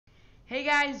Hey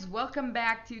guys, welcome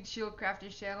back to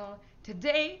ChillCrafter channel.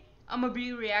 Today, I'm gonna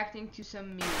be reacting to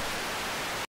some music.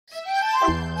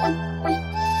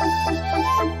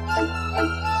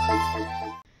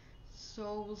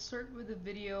 So we'll start with a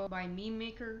video by Meme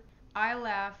Maker. I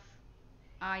laugh,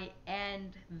 I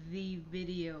end the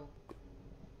video.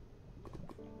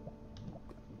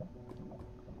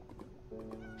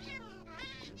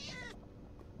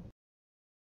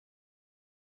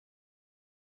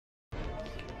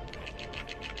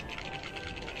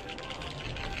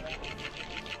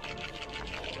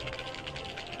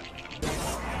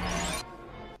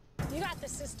 You got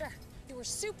this, sister. You were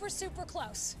super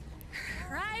close.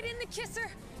 Right in the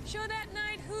kisser. Show that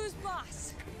knight who's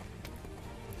boss.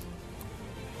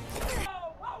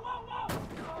 Whoa, whoa, whoa,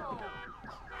 whoa!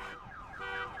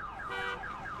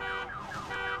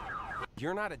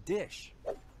 You're not a dish.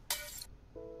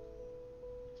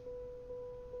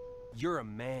 You're a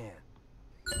man.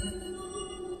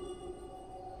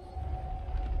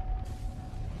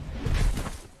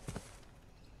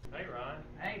 Hey, Ron.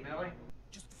 Hey, Billy.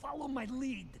 Just follow my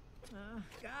lead.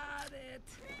 Got it.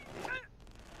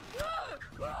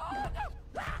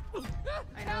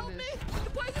 I know Help this. me! The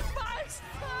poison spikes!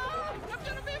 Oh, I'm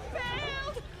gonna be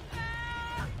impaled!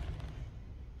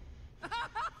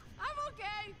 I'm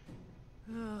okay.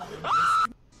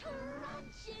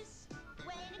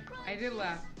 I did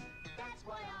laugh. That's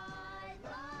why I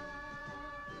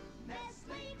love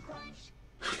Nestle Crunch.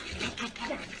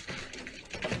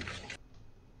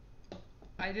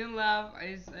 I didn't laugh.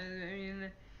 I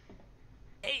mean.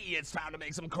 Hey, it's time to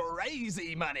make some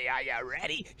crazy money. Are you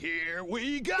ready? Here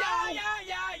we go! Yeah.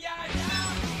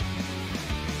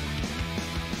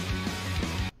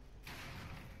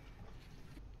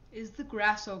 Is the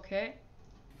grass okay?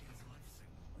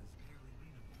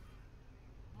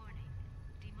 Warning.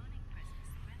 Demonic presence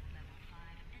threat level 5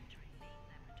 entering league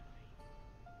laboratory.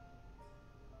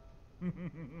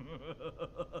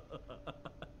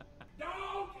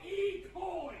 Dog eat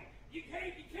coin. You can't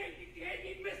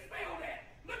even misspell that.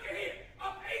 Look at here,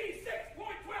 up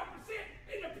 86.12%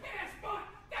 in the past month.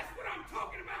 That's what I'm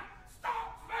talking about.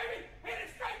 Stocks, baby, headed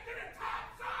straight to the top,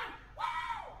 son.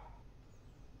 Wow!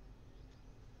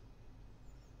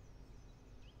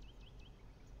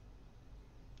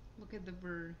 Look at the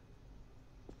bird.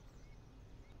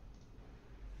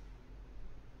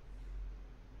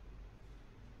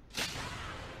 Oh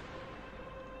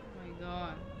my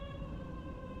god.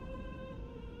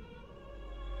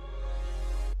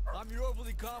 I'm your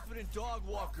overly confident dog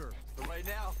walker, but right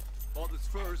now, all this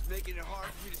fur is making it hard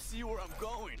for me to see where I'm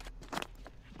going.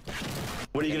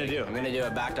 What are you gonna do? I'm gonna do a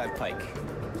back dive pike.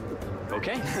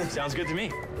 Okay, sounds good to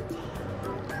me.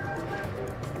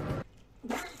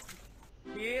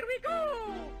 Here we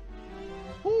go.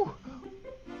 Woo.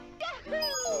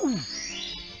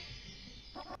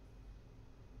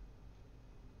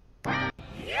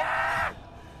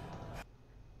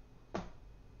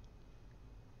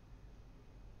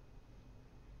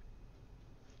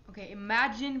 Okay,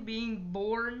 imagine being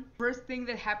born. First thing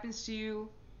that happens to you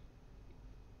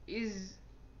is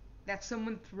that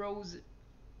someone throws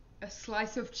a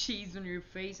slice of cheese on your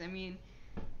face. I mean,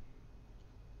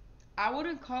 I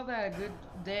wouldn't call that a good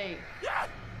day.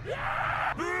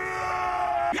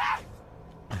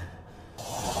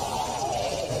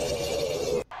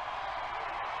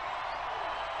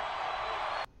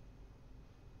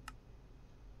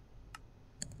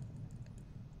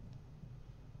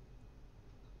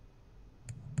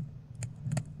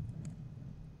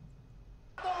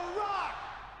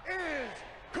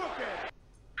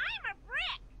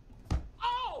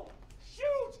 Oh,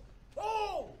 shoot.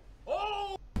 Oh.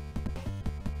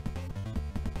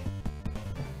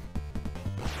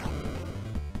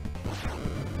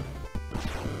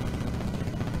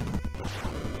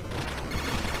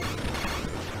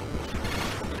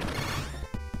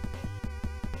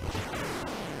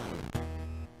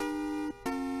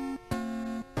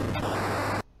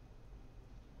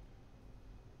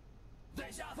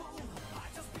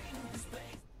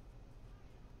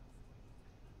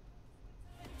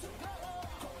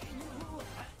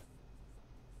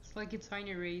 It's like a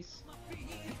tiny race. He's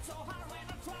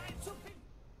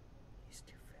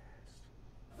too fast.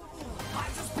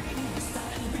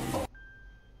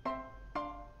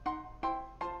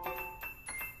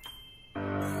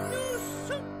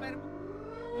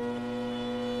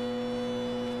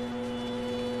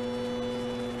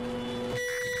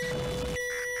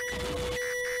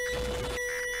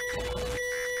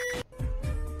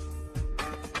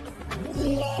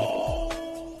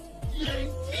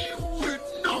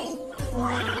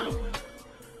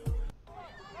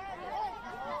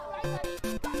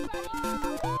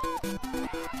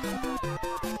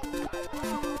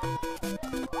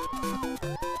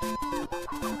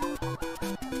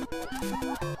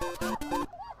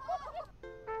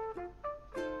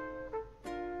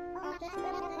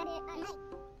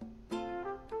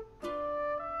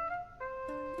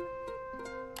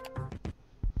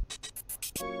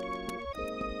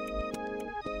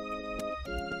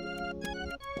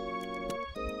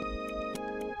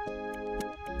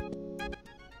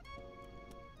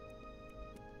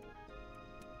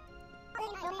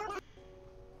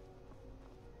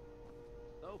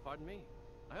 Oh, pardon me.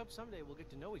 I hope someday we'll get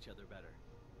to know each other better.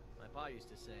 My pa used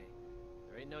to say,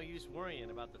 there ain't no use worrying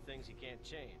about the things you can't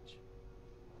change.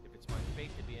 If it's my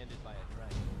fate to be ended by a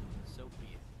dragon, so be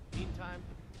it. Meantime,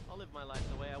 I'll live my life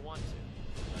the way I want to.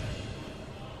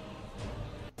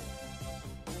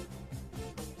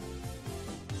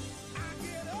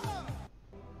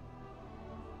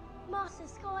 Master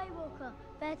Skywalker,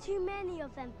 there are too many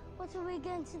of them. What are we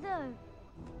going to do?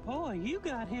 Boy, you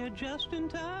got here just in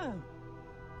time.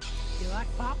 You like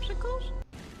popsicles?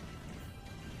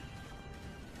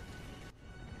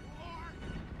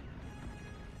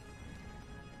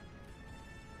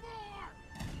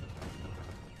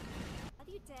 How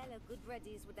do you tell a good bread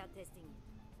is without tasting it?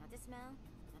 Not the smell,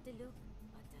 not the look,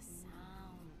 but the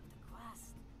sound, the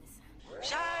crust, the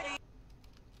sound.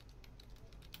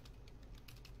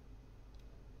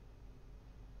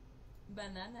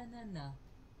 Banana nana.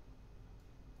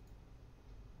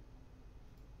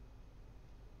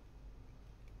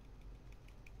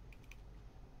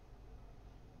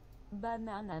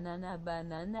 Banana nana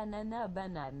banana nana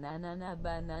banana nana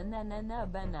banana nana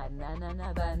banana nana banana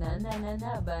nana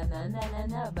banana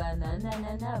nana banana nana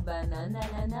banana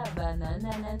nana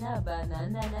banana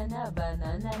nana banana nana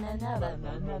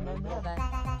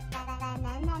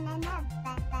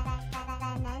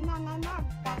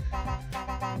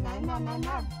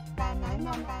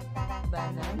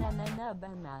banana nana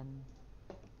banana.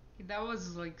 That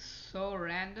was like so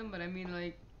random, but I mean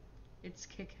like it's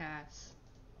kick-ass.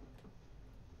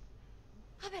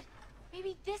 Hobbit,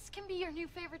 maybe this can be your new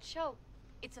favorite show.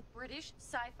 It's a British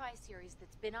sci-fi series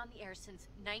that's been on the air since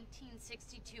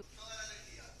 1962.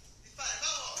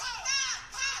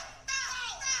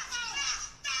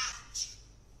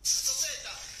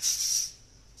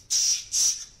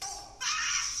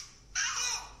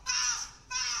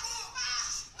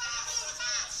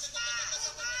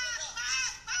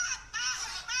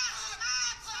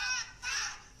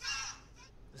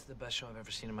 This is the best show I've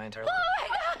ever seen in my entire life.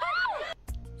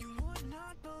 You would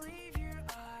not believe your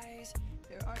eyes.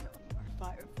 There are no more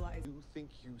fireflies. You think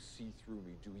you see through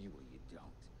me, do you? Or you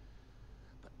don't.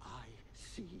 But I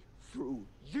see through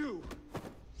you.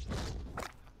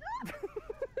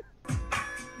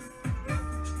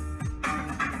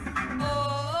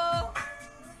 Oh,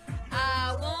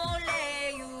 I won't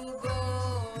let you go.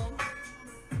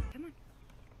 Come on.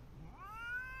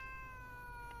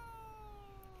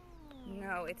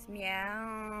 No, it's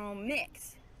meow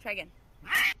mix. Try again.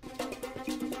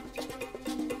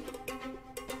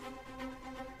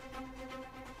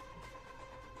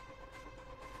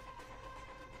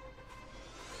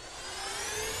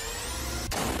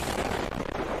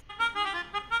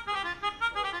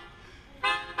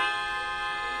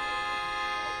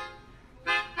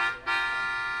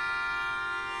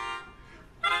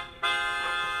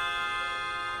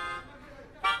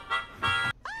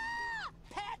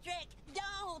 Patrick,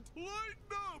 don't!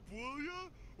 Lighten up, will ya?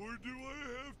 Or do I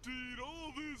have to eat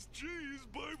all this cheese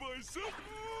by myself?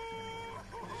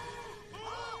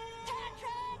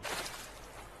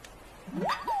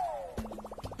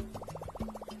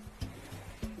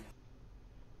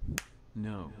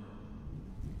 No.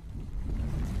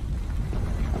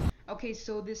 Okay,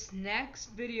 so this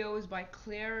next video is by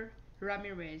Claire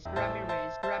Ramirez.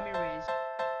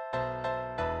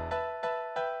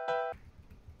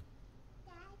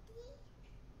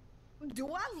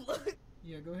 Do I look?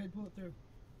 Yeah, go ahead, pull it through.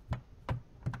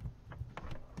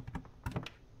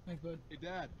 Thanks, bud. Hey,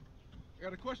 Dad, I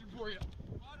got a question for you.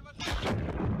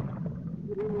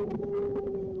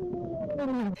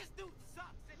 This dude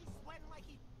sucks and he's sweating like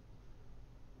he...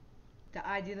 That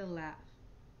I didn't laugh.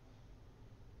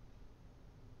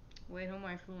 Wait, who am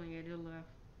I fooling? I did laugh.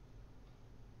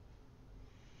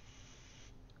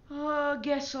 Oh,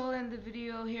 guess I'll end the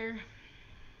video here.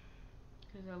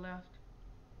 Because I laughed.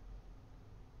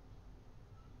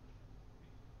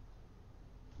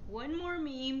 One more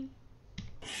meme.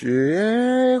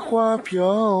 雪花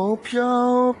飘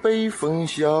飘，北风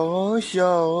萧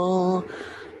萧，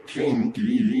天地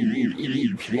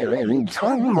一片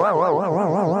苍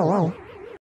茫。